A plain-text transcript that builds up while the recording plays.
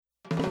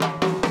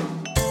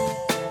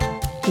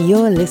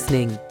You're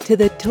listening to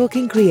the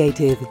Talking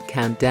Creative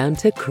Countdown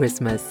to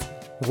Christmas.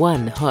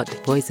 One hot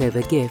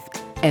voiceover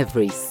gift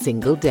every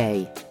single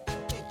day.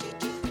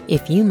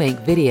 If you make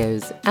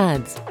videos,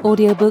 ads,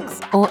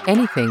 audiobooks, or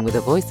anything with a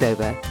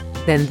voiceover,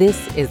 then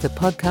this is the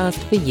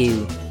podcast for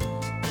you.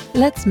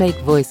 Let's make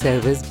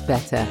voiceovers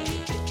better.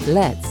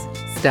 Let's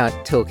start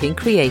talking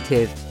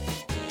creative.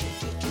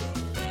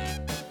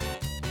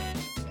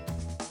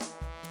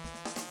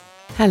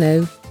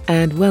 Hello,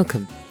 and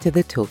welcome to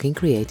the Talking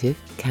Creative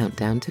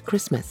Countdown to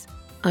Christmas.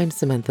 I'm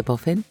Samantha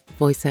Boffin,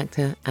 voice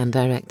actor and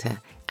director,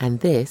 and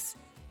this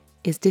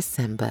is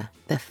December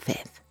the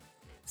 5th.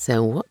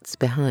 So what's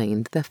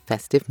behind the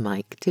festive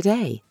mic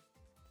today?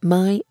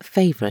 My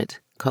favourite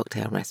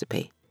cocktail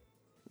recipe.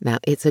 Now,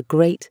 it's a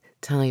great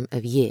time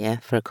of year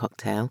for a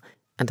cocktail,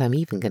 and I'm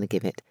even going to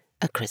give it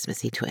a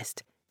Christmassy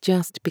twist,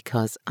 just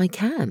because I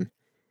can.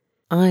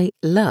 I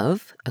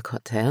love a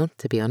cocktail,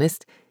 to be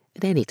honest,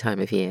 at any time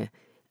of year,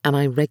 and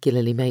I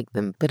regularly make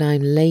them, but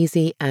I'm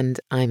lazy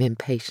and I'm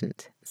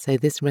impatient, so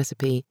this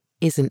recipe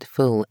isn't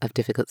full of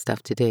difficult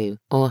stuff to do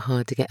or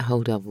hard to get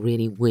hold of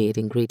really weird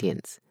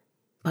ingredients.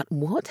 But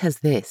what has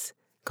this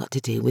got to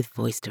do with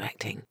voice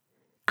directing?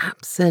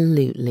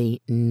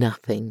 Absolutely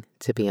nothing,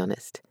 to be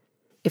honest.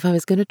 If I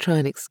was going to try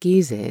and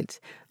excuse it,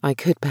 I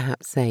could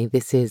perhaps say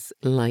this is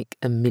like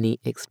a mini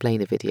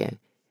explainer video,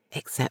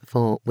 except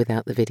for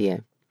without the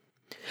video.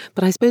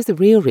 But I suppose the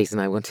real reason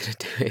I wanted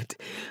to do it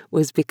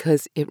was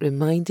because it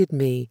reminded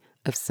me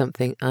of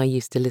something I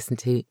used to listen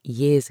to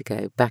years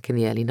ago, back in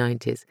the early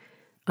 90s.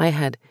 I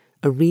had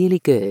a really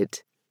good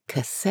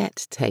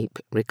cassette tape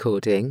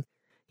recording.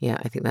 Yeah,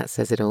 I think that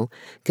says it all.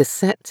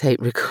 Cassette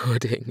tape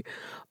recording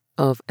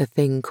of a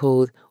thing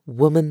called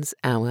Woman's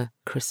Hour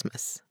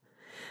Christmas.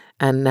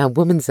 And now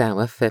Woman's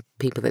Hour, for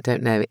people that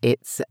don't know,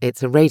 it's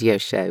a radio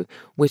show,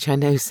 which I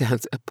know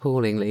sounds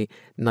appallingly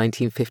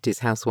 1950s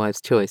housewives'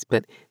 choice,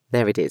 but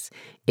there it is.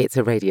 It's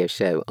a radio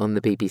show on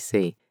the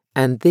BBC.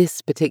 And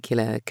this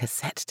particular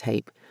cassette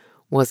tape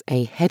was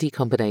a heady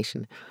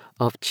combination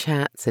of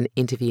chats and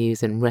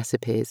interviews and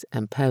recipes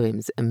and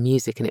poems and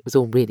music, and it was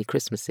all really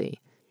Christmassy.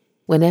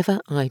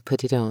 Whenever I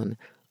put it on,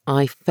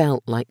 I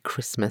felt like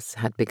Christmas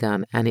had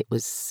begun, and it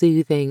was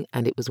soothing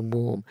and it was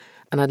warm.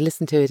 And I'd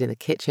listen to it in the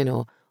kitchen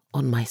or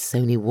on my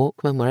Sony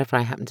Walkman, wherever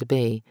I happened to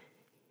be.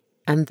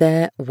 And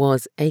there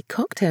was a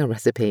cocktail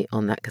recipe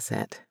on that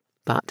cassette.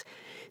 But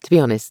to be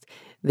honest,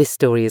 this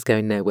story is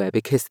going nowhere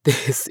because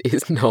this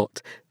is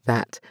not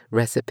that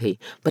recipe,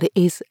 but it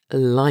is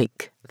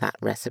like that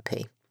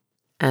recipe.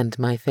 And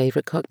my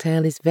favourite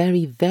cocktail is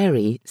very,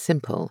 very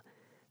simple.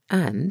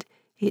 And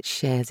it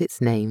shares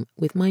its name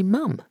with my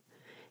mum,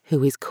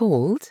 who is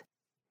called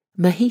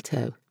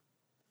Mojito.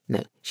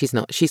 No, she's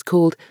not. She's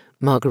called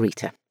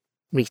Margarita.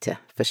 Rita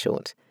for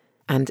short.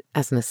 And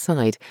as an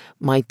aside,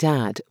 my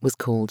dad was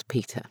called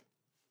Peter.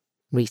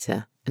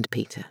 Rita and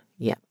Peter.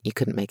 Yeah, you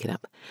couldn't make it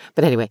up.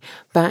 But anyway,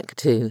 back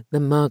to the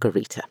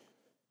margarita.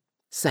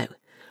 So,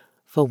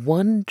 for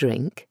one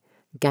drink,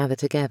 gather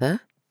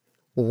together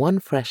 1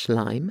 fresh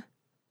lime,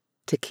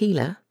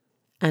 tequila,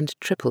 and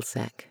triple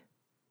sec.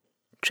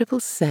 Triple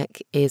sec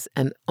is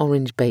an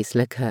orange-based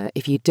liqueur.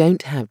 If you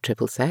don't have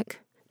triple sec,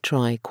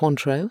 try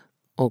Cointreau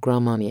or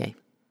Grand Marnier.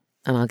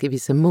 And I'll give you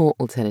some more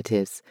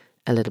alternatives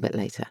a little bit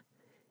later.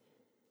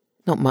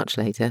 Not much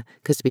later,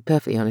 because to be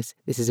perfectly honest,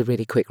 this is a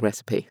really quick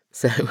recipe.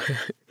 So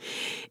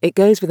it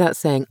goes without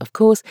saying, of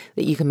course,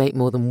 that you can make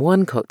more than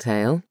one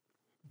cocktail,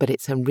 but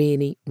it's a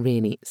really,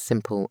 really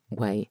simple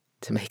way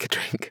to make a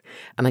drink.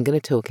 And I'm going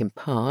to talk in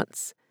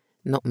parts,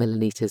 not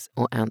millilitres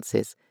or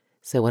ounces.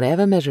 So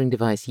whatever measuring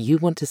device you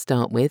want to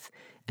start with,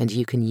 and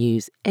you can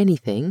use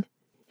anything,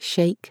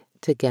 shake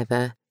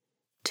together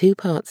 2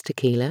 parts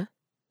tequila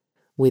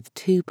with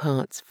 2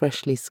 parts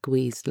freshly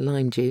squeezed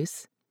lime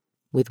juice,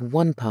 with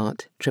 1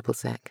 part triple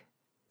sec.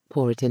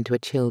 Pour it into a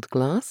chilled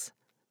glass,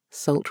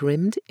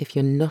 salt-rimmed if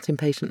you're not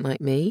impatient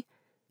like me,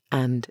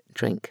 and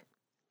drink.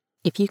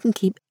 If you can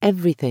keep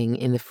everything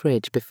in the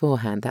fridge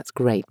beforehand, that's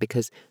great,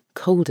 because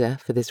colder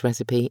for this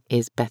recipe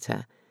is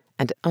better,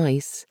 and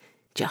ice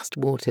just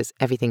waters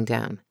everything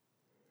down.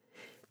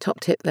 Top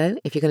tip though,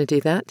 if you're going to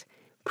do that,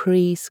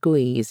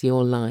 pre-squeeze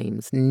your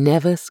limes.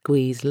 Never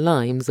squeeze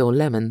limes or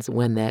lemons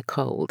when they're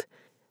cold,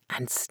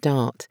 and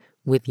start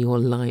with your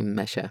lime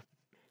measure.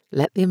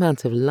 Let the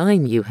amount of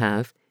lime you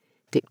have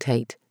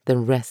dictate the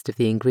rest of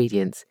the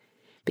ingredients,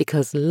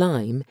 because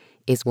lime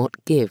is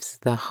what gives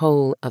the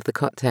whole of the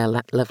cocktail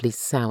that lovely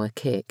sour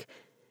kick.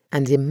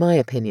 And in my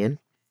opinion,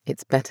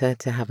 it's better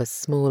to have a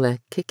smaller,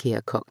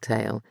 kickier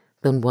cocktail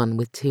than one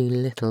with too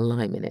little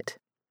lime in it.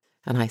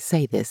 And I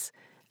say this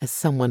as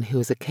someone who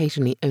has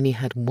occasionally only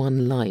had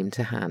 1 lime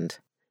to hand,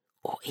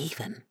 or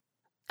even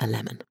a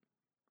lemon.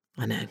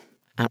 I know.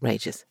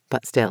 Outrageous,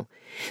 but still.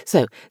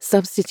 So,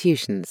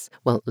 substitutions.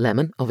 Well,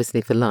 lemon,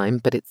 obviously for lime,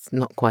 but it's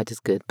not quite as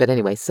good. But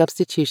anyway,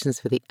 substitutions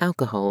for the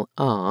alcohol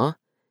are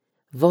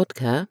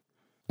vodka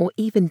or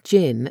even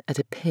gin at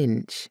a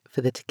pinch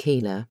for the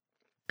tequila.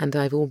 And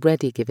I've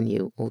already given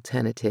you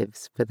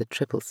alternatives for the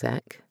triple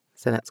sec,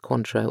 so that's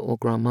Cointreau or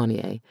Grand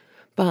Marnier.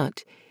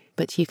 But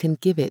but you can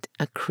give it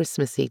a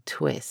Christmassy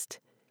twist.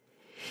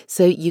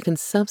 So you can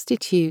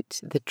substitute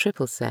the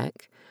triple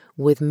sec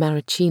with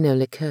maraschino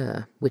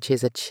liqueur, which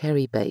is a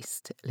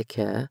cherry-based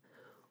liqueur,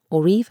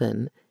 or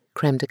even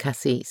creme de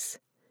cassis.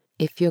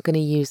 If you're going to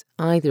use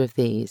either of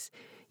these,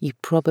 you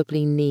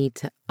probably need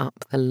to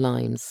up the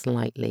lime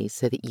slightly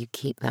so that you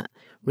keep that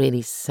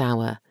really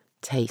sour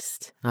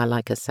taste. I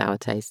like a sour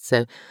taste,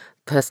 so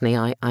personally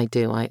I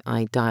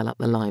dial up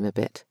the lime a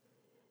bit.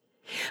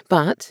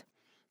 But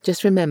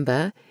just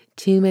remember,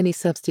 too many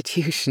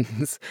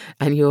substitutions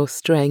and you're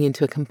straying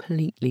into a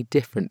completely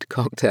different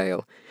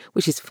cocktail,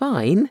 which is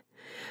fine,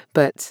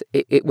 but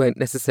it won't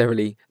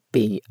necessarily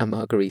be a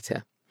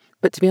margarita.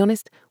 But to be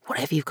honest,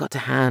 whatever you've got to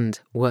hand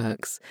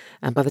works.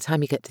 And by the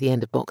time you get to the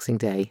end of Boxing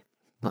Day,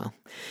 well,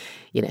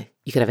 you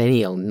could have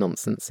any old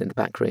nonsense in the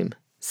back room.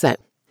 So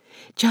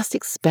just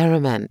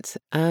experiment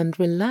and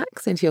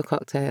relax into your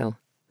cocktail.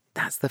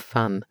 That's the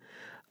fun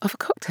of a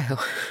cocktail.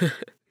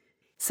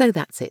 So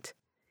that's it.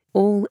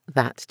 All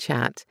that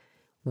chat,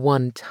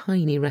 one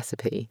tiny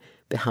recipe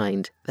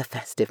behind the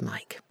festive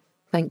mic.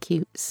 Thank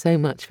you so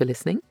much for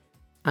listening.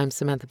 I'm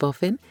Samantha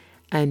Boffin,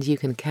 and you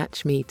can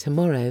catch me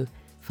tomorrow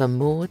for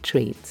more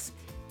treats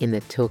in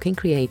the Talking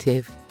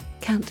Creative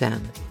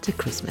Countdown to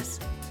Christmas.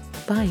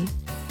 Bye.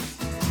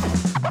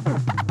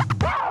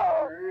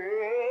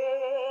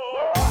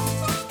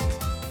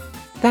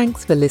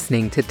 Thanks for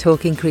listening to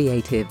Talking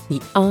Creative,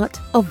 the art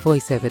of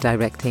voiceover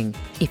directing.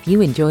 If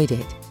you enjoyed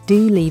it,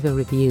 do leave a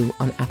review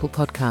on Apple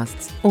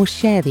Podcasts or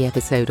share the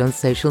episode on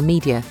social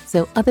media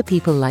so other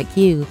people like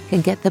you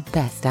can get the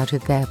best out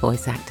of their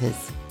voice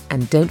actors.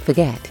 And don't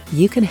forget,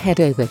 you can head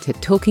over to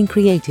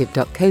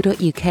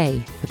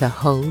talkingcreative.co.uk for the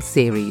whole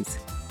series.